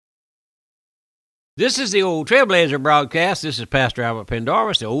This is the Old Trailblazer broadcast. This is Pastor Albert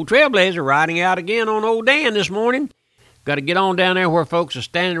Pendarvis, the Old Trailblazer, riding out again on Old Dan this morning. Got to get on down there where folks are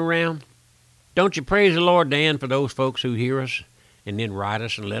standing around. Don't you praise the Lord, Dan, for those folks who hear us and then write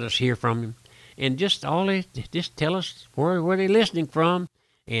us and let us hear from them. And just tell us where they're listening from.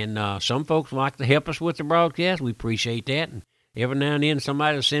 And some folks like to help us with the broadcast. We appreciate that. And every now and then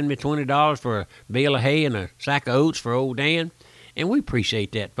somebody will send me $20 for a bale of hay and a sack of oats for Old Dan. And we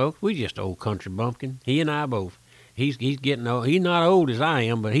appreciate that, folks. We just old country bumpkin. He and I both. He's getting old. He's not old as I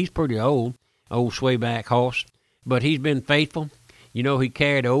am, but he's pretty old. Old swayback horse. But he's been faithful. You know, he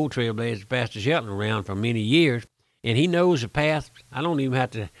carried the old Trailblazer, Pastor Shelton, around for many years. And he knows the path. I don't even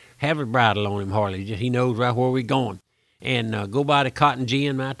have to have a bridle on him hardly. Just he knows right where we're going. And go by the cotton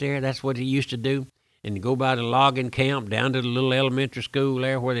gin out there. That's what he used to do. And go by the logging camp down to the little elementary school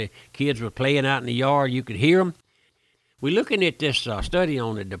there where the kids were playing out in the yard. You could hear them. We're looking at this study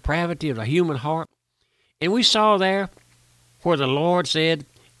on the depravity of the human heart, and we saw there where the Lord said,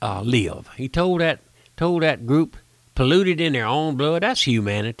 live. He told that group, polluted in their own blood. That's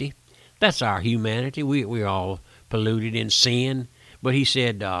humanity. That's our humanity. We're all polluted in sin. But he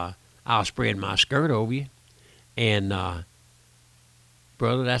said, I'll spread my skirt over you. And,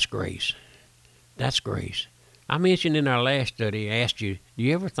 brother, that's grace. That's grace. I mentioned in our last study, I asked you, do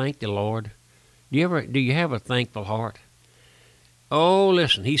you ever thank the Lord? Do you have a thankful heart? Oh,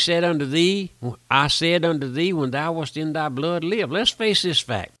 listen, he said unto thee, I said unto thee, when thou wast in thy blood, live. Let's face this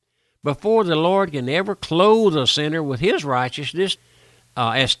fact. Before the Lord can ever clothe a sinner with his righteousness,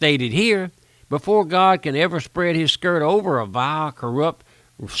 as stated here, before God can ever spread his skirt over a vile, corrupt,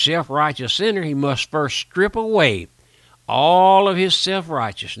 self-righteous sinner, he must first strip away all of his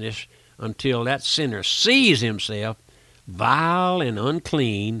self-righteousness until that sinner sees himself vile and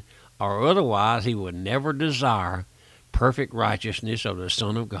unclean, or otherwise he would never desire perfect righteousness of the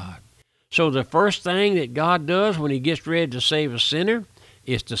Son of God. So the first thing that God does when he gets ready to save a sinner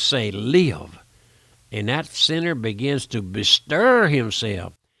is to say, live. And that sinner begins to bestir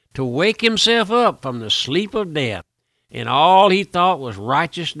himself, to wake himself up from the sleep of death. And all he thought was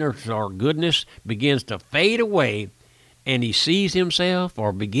righteousness or goodness begins to fade away, and he sees himself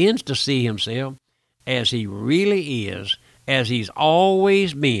or begins to see himself as he really is, as he's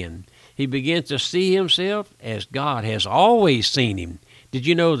always been. He begins to see himself as God has always seen him. Did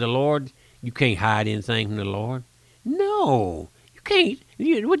you know the Lord, you can't hide anything from the Lord? No, you can't.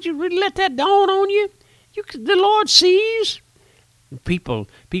 Would you really let that dawn on you? The Lord sees. People,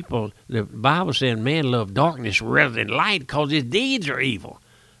 the Bible says man love darkness rather than light because his deeds are evil.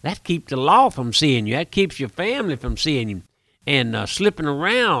 That keeps the law from seeing you. That keeps your family from seeing you and slipping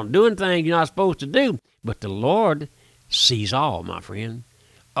around, doing things you're not supposed to do. But the Lord sees all, my friend.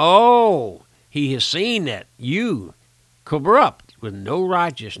 Oh, he has seen that you corrupt with no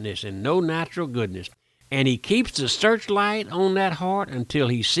righteousness and no natural goodness. And he keeps the searchlight on that heart until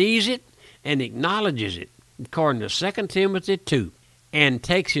he sees it and acknowledges it, according to 2 Timothy 2, and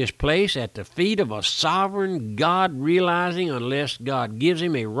takes his place at the feet of a sovereign God, realizing unless God gives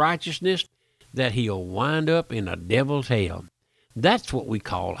him a righteousness that he'll wind up in a devil's hell. That's what we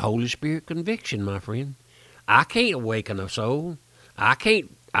call Holy Spirit conviction, my friend. I can't awaken a soul. I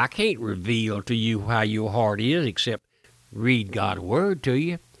can't reveal to you how your heart is except read God's word to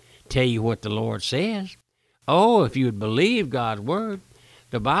you, tell you what the Lord says. Oh, if you would believe God's word.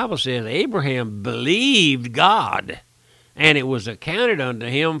 The Bible says Abraham believed God, and it was accounted unto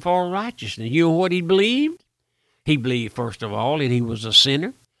him for righteousness. You know what he believed? He believed, first of all, that he was a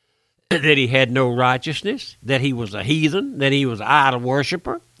sinner, that he had no righteousness, that he was a heathen, that he was an idol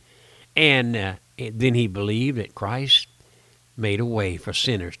worshiper, and then he believed that Christ made a way for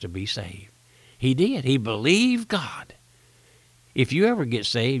sinners to be saved. He did. He believed God. If you ever get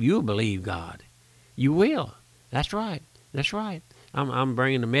saved, you'll believe God. You will. That's right. That's right. I'm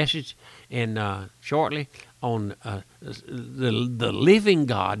bringing a message and shortly on the living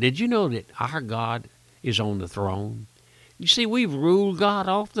God. Did you know that our God is on the throne? You see, we've ruled God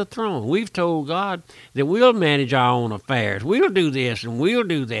off the throne. We've told God that we'll manage our own affairs. We'll do this and we'll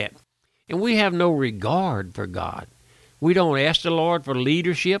do that. And we have no regard for God. We don't ask the Lord for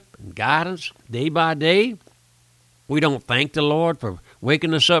leadership and guidance day by day. We don't thank the Lord for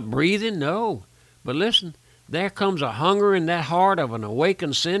waking us up breathing. No. But listen, there comes a hunger in that heart of an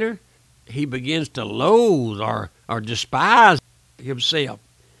awakened sinner. He begins to loathe or despise himself,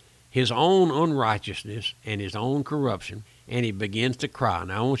 his own unrighteousness and his own corruption, and he begins to cry.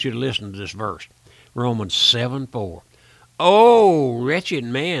 Now, I want you to listen to this verse, Romans 7:4. Oh, wretched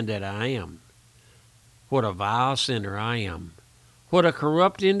man that I am. What a vile sinner I am. What a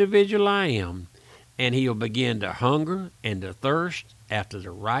corrupt individual I am. And he'll begin to hunger and to thirst after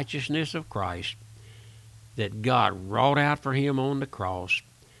the righteousness of Christ. that God wrought out for him on the cross,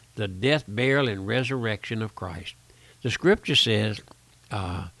 the death, burial, and resurrection of Christ. The scripture says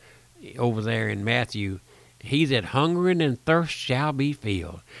over there in Matthew, he that hungereth and thirst shall be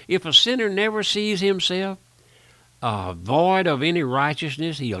filled. If a sinner never sees himself void of any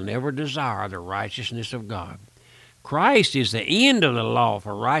righteousness, he'll never desire the righteousness of God. Christ is the end of the law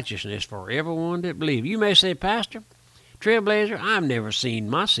for righteousness for everyone that believes. You may say, Pastor, Trailblazer, I've never seen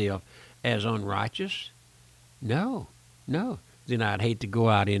myself as unrighteous. No. Then I'd hate to go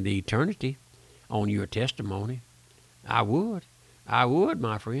out into eternity on your testimony. I would,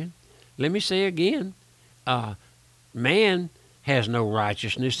 my friend. Let me say again, man has no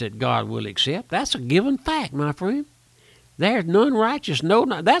righteousness that God will accept. That's a given fact, my friend. There's none righteous.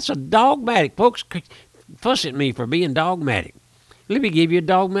 That's a dogmatic. Folks fuss at me for being dogmatic. Let me give you a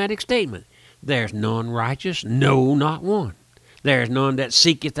dogmatic statement. There's none righteous, no, not one. There's none that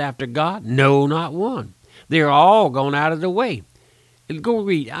seeketh after God, no, not one. They're all gone out of the way. Go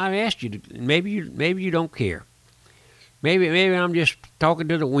read. I asked you to. Maybe you don't care. Maybe I'm just talking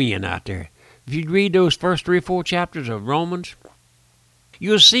to the wind out there. If you read those first 3 or 4 chapters of Romans,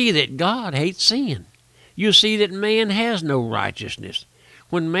 you'll see that God hates sin. You'll see that man has no righteousness.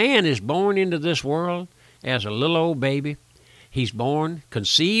 When man is born into this world as a little old baby, he's born,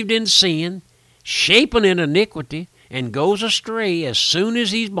 conceived in sin, shapen in iniquity, and goes astray as soon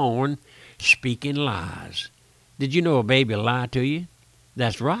as he's born, speaking lies. Did you know a baby will lie to you?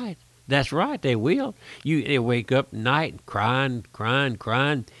 That's right, they will. They wake up at night crying,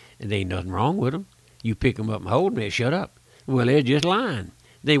 and there ain't nothing wrong with them. You pick them up and hold them, they shut up. Well, they're just lying.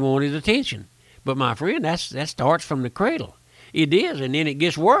 They wanted attention. But my friend, that starts from the cradle. It is, and then it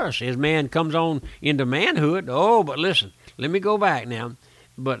gets worse as man comes on into manhood. Oh, but listen, let me go back now.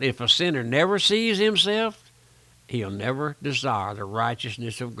 But if a sinner never sees himself, he'll never desire the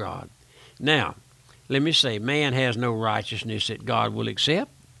righteousness of God. Now, let me say, man has no righteousness that God will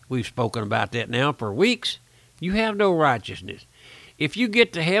accept. We've spoken about that now for weeks. You have no righteousness. If you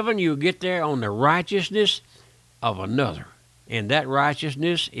get to heaven, you'll get there on the righteousness of another. And that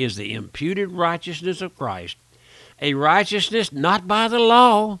righteousness is the imputed righteousness of Christ. A righteousness not by the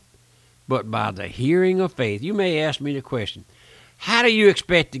law, but by the hearing of faith. You may ask me the question, how do you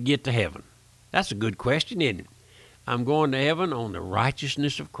expect to get to heaven? That's a good question, isn't it? I'm going to heaven on the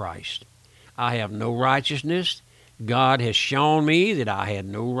righteousness of Christ. I have no righteousness. God has shown me that I had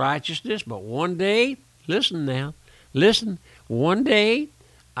no righteousness, but one day, listen, one day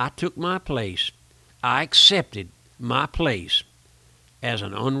I took my place. I accepted my place as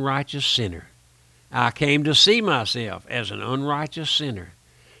an unrighteous sinner. I came to see myself as an unrighteous sinner,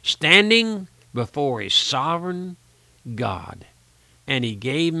 standing before a sovereign God. And he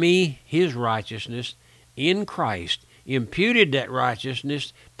gave me his righteousness in Christ, imputed that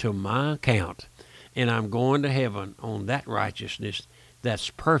righteousness to my account. And I'm going to heaven on that righteousness that's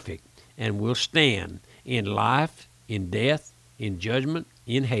perfect and will stand in life, in death, in judgment,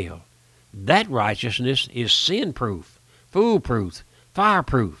 in hell. That righteousness is sin-proof, foolproof,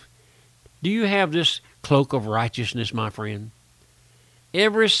 fireproof. Do you have this cloak of righteousness, my friend?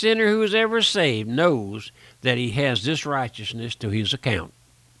 Every sinner who is ever saved knows that he has this righteousness to his account.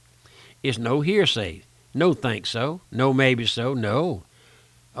 It's no hearsay, no think so, no maybe so, no.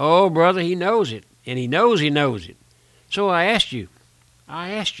 Oh, brother, he knows it, and he knows it. So I asked you,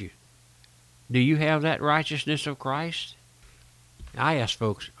 do you have that righteousness of Christ? I ask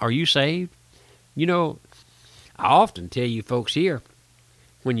folks, are you saved? You know, I often tell you folks here,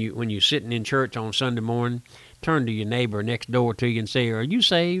 when you're sitting in church on Sunday morning, turn to your neighbor next door to you and say, are you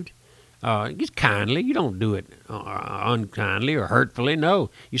saved? Just kindly. You don't do it unkindly or hurtfully.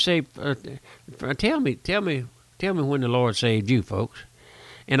 No. You say, tell me when the Lord saved you, folks.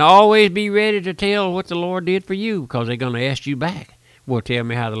 And always be ready to tell what the Lord did for you, because they're going to ask you back. Well, tell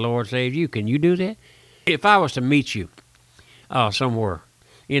me how the Lord saved you. Can you do that? If I was to meet you somewhere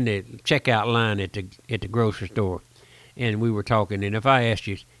in the checkout line at the grocery store, and we were talking, and if I asked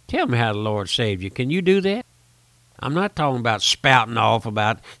you, tell me how the Lord saved you, can you do that? I'm not talking about spouting off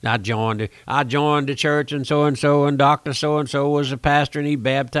about I joined the church and Dr. So-and-so was the pastor and he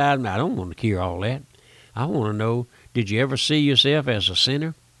baptized me. I don't want to hear all that. I want to know, did you ever see yourself as a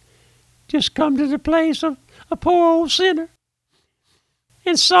sinner? Just come to the place of a poor old sinner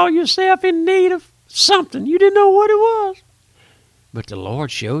and saw yourself in need of something. You didn't know what it was. But the Lord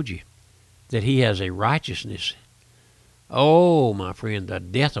showed you that he has a righteousness. Oh, my friend, the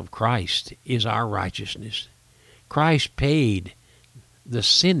death of Christ is our righteousness. Christ paid the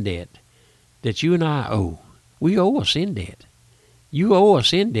sin debt that you and I owe. We owe a sin debt. You owe a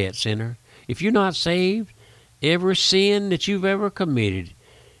sin debt, sinner. If you're not saved, every sin that you've ever committed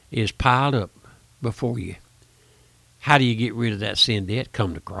is piled up before you. How do you get rid of that sin debt?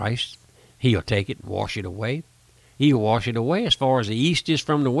 Come to Christ. He'll take it and wash it away. He'll wash it away as far as the east is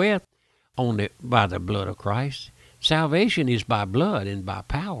from the west by the blood of Christ. Salvation is by blood and by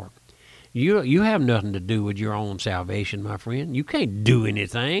power. You have nothing to do with your own salvation, my friend. You can't do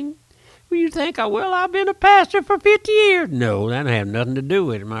anything. Well, you think, well, I've been a pastor for 50 years. No, that don't have nothing to do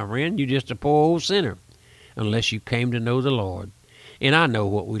with it, my friend. You're just a poor old sinner unless you came to know the Lord. And I know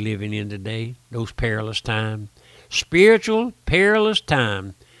what we're living in today, those perilous times. Spiritual, perilous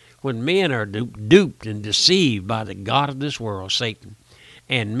time when men are duped and deceived by the god of this world, Satan.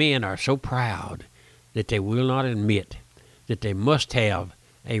 And men are so proud that they will not admit that they must have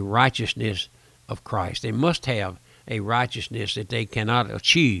a righteousness of Christ. They must have a righteousness that they cannot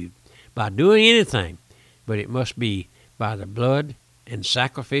achieve by doing anything, but it must be by the blood and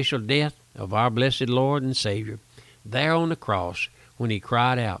sacrificial death of our blessed Lord and Savior there on the cross when he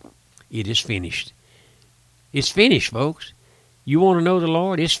cried out, "It is finished." It's finished, folks. You want to know the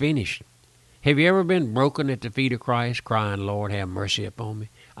Lord? It's finished. Have you ever been broken at the feet of Christ, crying, "Lord, have mercy upon me"?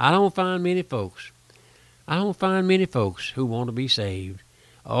 I don't find many folks who want to be saved.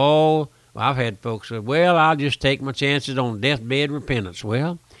 Oh, I've had folks say, "Well, I'll just take my chances on deathbed repentance."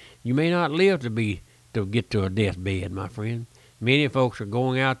 Well, you may not live to get to a deathbed, my friend. Many folks are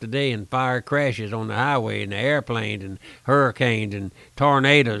going out today in fire crashes on the highway and the airplanes and hurricanes and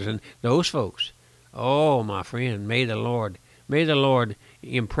tornadoes and those folks. Oh, my friend, may the Lord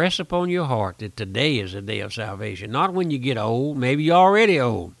impress upon your heart that today is a day of salvation. Not when you get old. Maybe you're already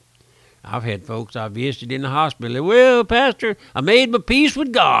old. I've had folks I visited in the hospital. "Well, Pastor, I made my peace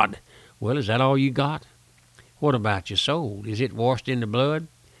with God." Well, is that all you got? What about your soul? Is it washed in the blood?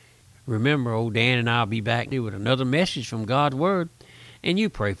 Remember, old Dan and I'll be back with another message from God's Word. And you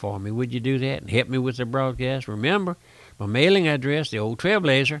pray for me. Would you do that and help me with the broadcast? Remember, my mailing address, the Old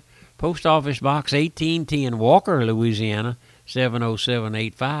Trailblazer, Post Office Box 1810, Walker, Louisiana,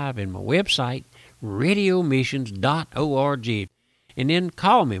 70785, and my website, radiomissions.org. And then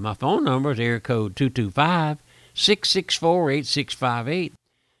call me. My phone number is area code 225-664-8658.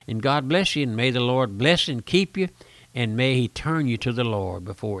 And God bless you, and may the Lord bless and keep you, and may he turn you to the Lord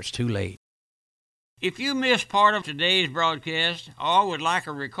before it's too late. If you missed part of today's broadcast or would like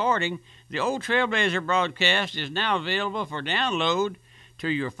a recording, the Old Trailblazer broadcast is now available for download to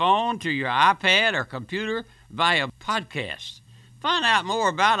your phone, to your iPad, or computer via podcast. Find out more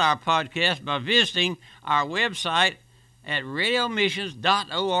about our podcast by visiting our website at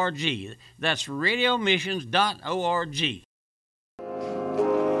radiomissions.org. That's radiomissions.org.